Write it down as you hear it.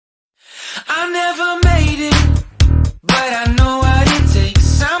but I know what it takes.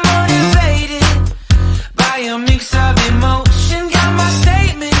 I'm motivated by a mix of emotion. Got my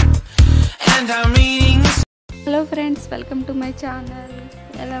statement and I'm reading this. Hello friends, welcome to my channel.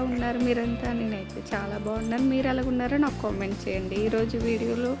 ఎలా ఉన్నారు మీరంతా? నేనైతే చాలా బాగున్నాను. మీరు ఎలా ఉన్నారో నాకు కామెంట్ చేయండి. ఈరోజు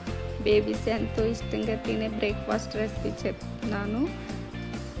వీడియోలో బేబీస్ ఎంతో ఇష్టంగా తినే బ్రేక్ఫాస్ట్ రెసిపీ చెప్తున్నాను.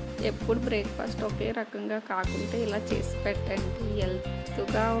 ఎప్పుడు బ్రేక్ఫాస్ట్ ఒకే రకంగా కాకుంటే ఇలా చేసి పెట్టండి.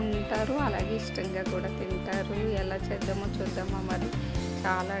 హెల్త్గా ఉంటారు, అలాగే ఇష్టంగా కూడా తింటారు. ఎలా చేద్దామో చూద్దామా మరి.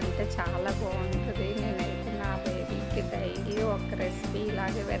 చాలా అంటే చాలా బాగుంటుంది. నేనైతే నా బేబీకి డైలీ ఒక రెసిపీ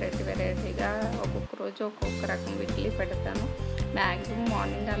ఇలాగే వెరైటీగా ఒక్కొక్క రోజు ఒక్కొక్క రకం ఇడ్లీ పెడతాను. మ్యాక్సిమం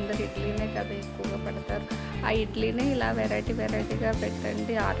మార్నింగ్ అందరు ఇడ్లీనే కదా ఎక్కువగా పెడతారు. ఆ ఇడ్లీనే ఇలా వెరైటీగా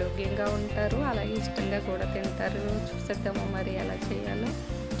పెట్టండి. ఆరోగ్యంగా ఉంటారు, అలాగే ఇష్టంగా కూడా తింటారు. చూసేద్దాము మరి ఎలా చేయాలో.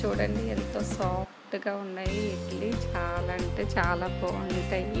 చూడండి ఎంతో సాఫ్ట్గా ఉన్నాయి ఇడ్లీ. చాలా అంటే చాలా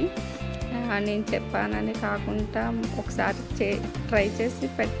బాగుంటాయి. నేను చెప్పానని కాకుండా ఒకసారి ట్రై చేసి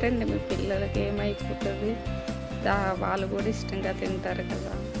పెట్టండి. మీ పిల్లలకి ఏమైపోతుంది, వాళ్ళు కూడా ఇష్టంగా తింటారు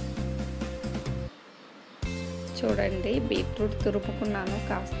కదా. చూడండి, బీట్రూట్ తురుముకున్నాను,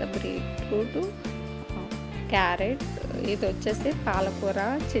 కాస్త బీట్రూట్, క్యారెట్, ఇది వచ్చేసి పాలకూర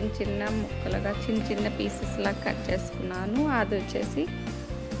చిన్న ముక్కలుగా చిన్న పీసెస్లా కట్ చేసుకున్నాను. అది వచ్చేసి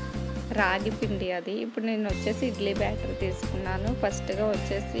రాగి పిండి. అది ఇప్పుడు నేను వచ్చేసి ఇడ్లీ బ్యాటర్ తీసుకున్నాను. ఫస్ట్గా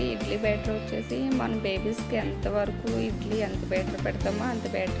వచ్చేసి ఇడ్లీ బ్యాటర్ వచ్చేసి మన బేబీస్కి ఎంతవరకు ఇడ్లీ ఎంత బ్యాటర్ పెడతామో అంత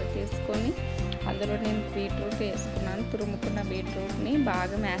బ్యాటర్ తీసుకొని అందులో నేను బీట్రూట్ వేసుకున్నాను. తురుముకున్న బీట్రూట్ని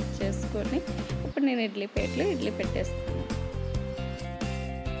బాగా మ్యాష్ చేసుకొని ఇప్పుడు నేను ఇడ్లీ ప్లేట్లో ఇడ్లీ పెట్టేస్తాను.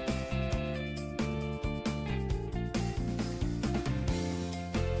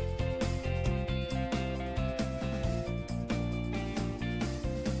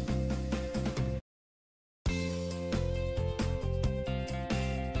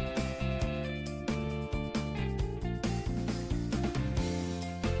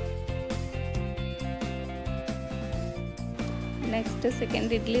 నెక్స్ట్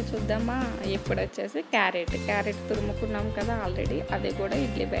సెకండ్ ఇడ్లీ చూద్దామా. ఇప్పుడు వచ్చేసి క్యారెట్ తురుముకున్నాం కదా ఆల్రెడీ, అది కూడా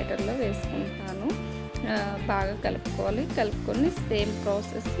ఇడ్లీ బ్యాటర్లో వేసుకుంటాను. బాగా కలుపుకొని సేమ్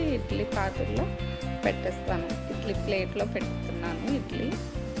ప్రాసెస్ ఇడ్లీ పాత్రలో పెట్టేస్తాను. ఇడ్లీ ప్లేట్లో పెడుతున్నాను ఇడ్లీ.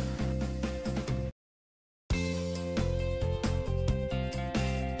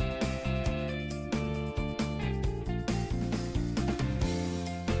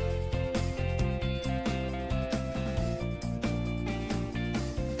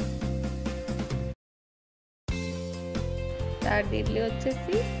 థర్డ్ ఇడ్లీ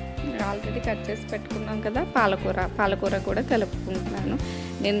వచ్చేసి ఆల్రెడీ కట్ చేసి పెట్టుకున్నాం కదా పాలకూర కూడా కలుపుకుంటున్నాను.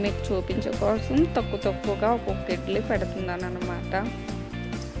 నేను మీకు చూపించే కోసం తక్కువగా ఒక్కొక్క ఇడ్లీ పెడుతున్నాను అన్నమాట.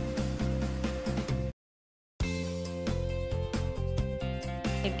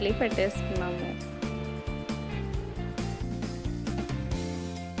 ఇడ్లీ పెట్టేసుకున్నాము.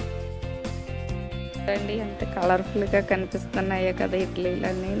 చూడండి ఎంత కలర్ఫుల్గా కనిపిస్తున్నాయో కదా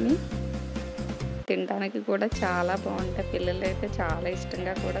ఇడ్లీలన్నీ. తినడానికి కూడా చాలా బాగుంటాయి. పిల్లలు అయితే చాలా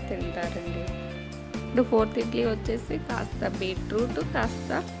ఇష్టంగా కూడా తింటారండి. ఇప్పుడు ఫోర్త్ ఇడ్లీ వచ్చేసి కాస్త బీట్రూట్,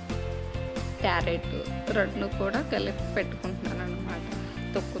 కాస్త క్యారెట్ రెండు కూడా కలిపి పెట్టుకుంటున్నాను అనమాట.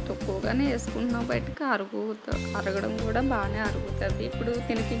 తక్కువగానే వేసుకుంటున్నాం, బయటకు అరగడం కూడా బాగానే అరుగుతుంది. ఇప్పుడు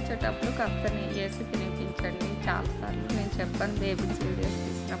తినిపించేటప్పుడు కాస్త నెయ్యి వేసి తినిపించండి. చాలాసార్లు నేను చెప్పాను బేబీస్ వీడియోస్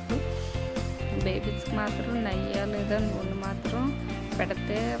తీసినప్పుడు, బేబీస్కి మాత్రం నెయ్యి లేదా నూనె మాత్రం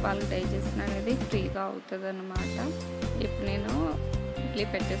పెడితే వాళ్ళ డైజెషన్ అనేది ఫ్రీగా అవుతుంది అన్నమాట. ఇప్పుడు నేను ఇడ్లీ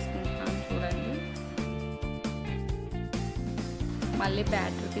పెట్టేసుకుంటున్నాను. చూడండి, మళ్ళీ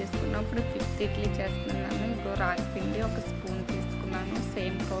బ్యాటర్ తీసుకున్నప్పుడు ఫిఫ్త్ ఇడ్లీ చేస్తున్నాను. ఇంకో రాగి పిండి ఒక స్పూన్ తీసుకున్నాను.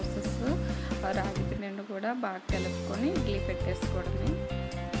 Same process. రాగి పిండిని కూడా బాగా కలుపుకొని ఇడ్లీ పెట్టేసుకోవడమే.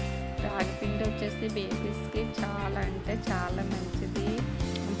 రాగి పిండి వచ్చేసి బేబీస్కి చాలా అంటే చాలా మంచిది.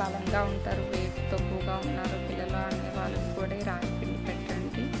 బలంగా ఉంటారు, వెయిట్ తక్కువగా ఉన్నారు పిల్లలు అనే వాళ్ళకి కూడా ఈ రాగి పిండి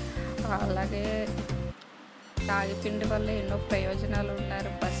పెట్టండి. అలాగే రాగి పిండి వల్ల ఎన్నో ప్రయోజనాలు ఉన్నారు.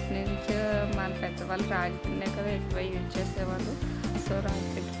 ఫస్ట్ నుంచి మన పెద్దవాళ్ళు రాగి పిండే కదా ఎక్కువ యూజ్ చేసేవాళ్ళు. సో రాగి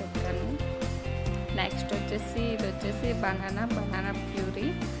పిండి పెట్టాను. నెక్స్ట్ వచ్చేసి ఇది వచ్చేసి బనానా ప్యూరీ.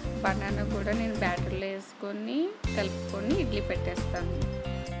 బనానా కూడా నేను బ్యాటర్లో వేసుకొని కలుపుకొని ఇడ్లీ పెట్టేస్తాను.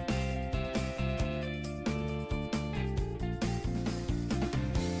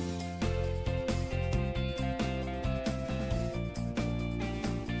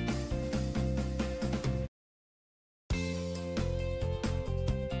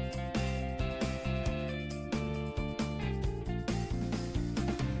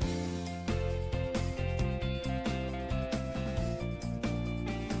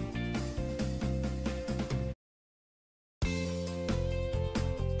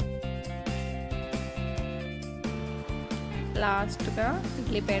 లాస్ట్గా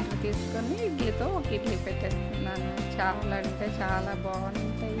ఇడ్లీ బ్యాటర్ తీసుకొని ఇడ్లీతో ఒక ఇడ్లీ పెట్టేస్తున్నాను. చాలా అంటే చాలా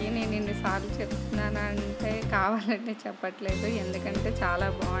బాగుంటాయి. నేను ఎన్నిసార్లు చెప్తున్నాను అంటే కావాలంటే చెప్పట్లేదు, ఎందుకంటే చాలా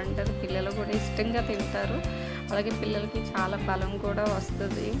బాగుంటుంది. పిల్లలు కూడా ఇష్టంగా తింటారు. అలాగే పిల్లలకి చాలా బలం కూడా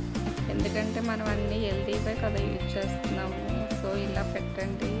వస్తుంది, ఎందుకంటే మనం అన్నీ హెల్తీవే కదా యూజ్ చేస్తున్నాము. సో ఇలా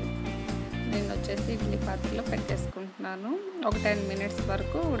పెట్టండి. నేను వచ్చేసి ఇడ్లీ పాత్రలో పెట్టేసుకుంటున్నాను. ఒక 10 మినిట్స్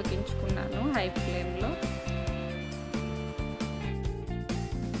వరకు ఉడికించుకున్నాను హై ఫ్లేమ్లో.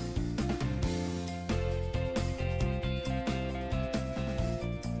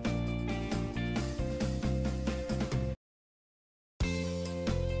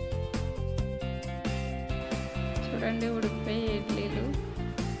 చూడండి, ఉడికిపోయి ఇడ్లీలు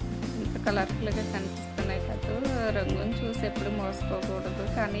ఇంత కలర్ఫుల్గా కనిపిస్తున్నాయి కదా. రంగుని చూసి ఎప్పుడు మోసపోకూడదు,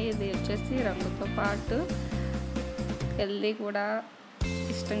 కానీ ఇది వచ్చేసి రంగుతో పాటు హెల్దీ కూడా,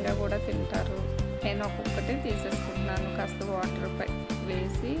 ఇష్టంగా కూడా తింటారు. నేను ఒక్కొక్కటి తీసేసుకుంటున్నాను. కాస్త వాటర్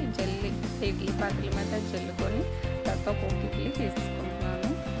వేసి ఇడ్లీ పాత్రల మీద జల్లుకొని తర్వాత ఒక్కొక్క ఇడ్లీ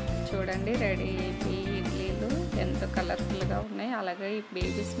తీసుకుంటున్నాను. చూడండి, రెడీ అయిపోయి ఇడ్లీలు ఎంతో కలర్ఫుల్గా ఉన్నాయి. అలాగే ఈ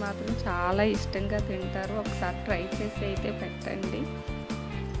బేబీస్ మాత్రం చాలా ఇష్టంగా తింటారు. ఒకసారి ట్రై చేసి అయితే పెట్టండి.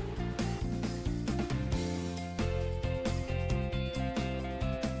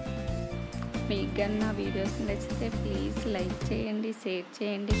 మీకు కానీ నా వీడియోస్ నచ్చితే ప్లీజ్ లైక్ చేయండి, షేర్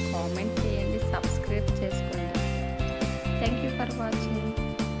చేయండి, కామెంట్ చేయండి, సబ్స్క్రైబ్ చేసుకోండి. Thank you for watching.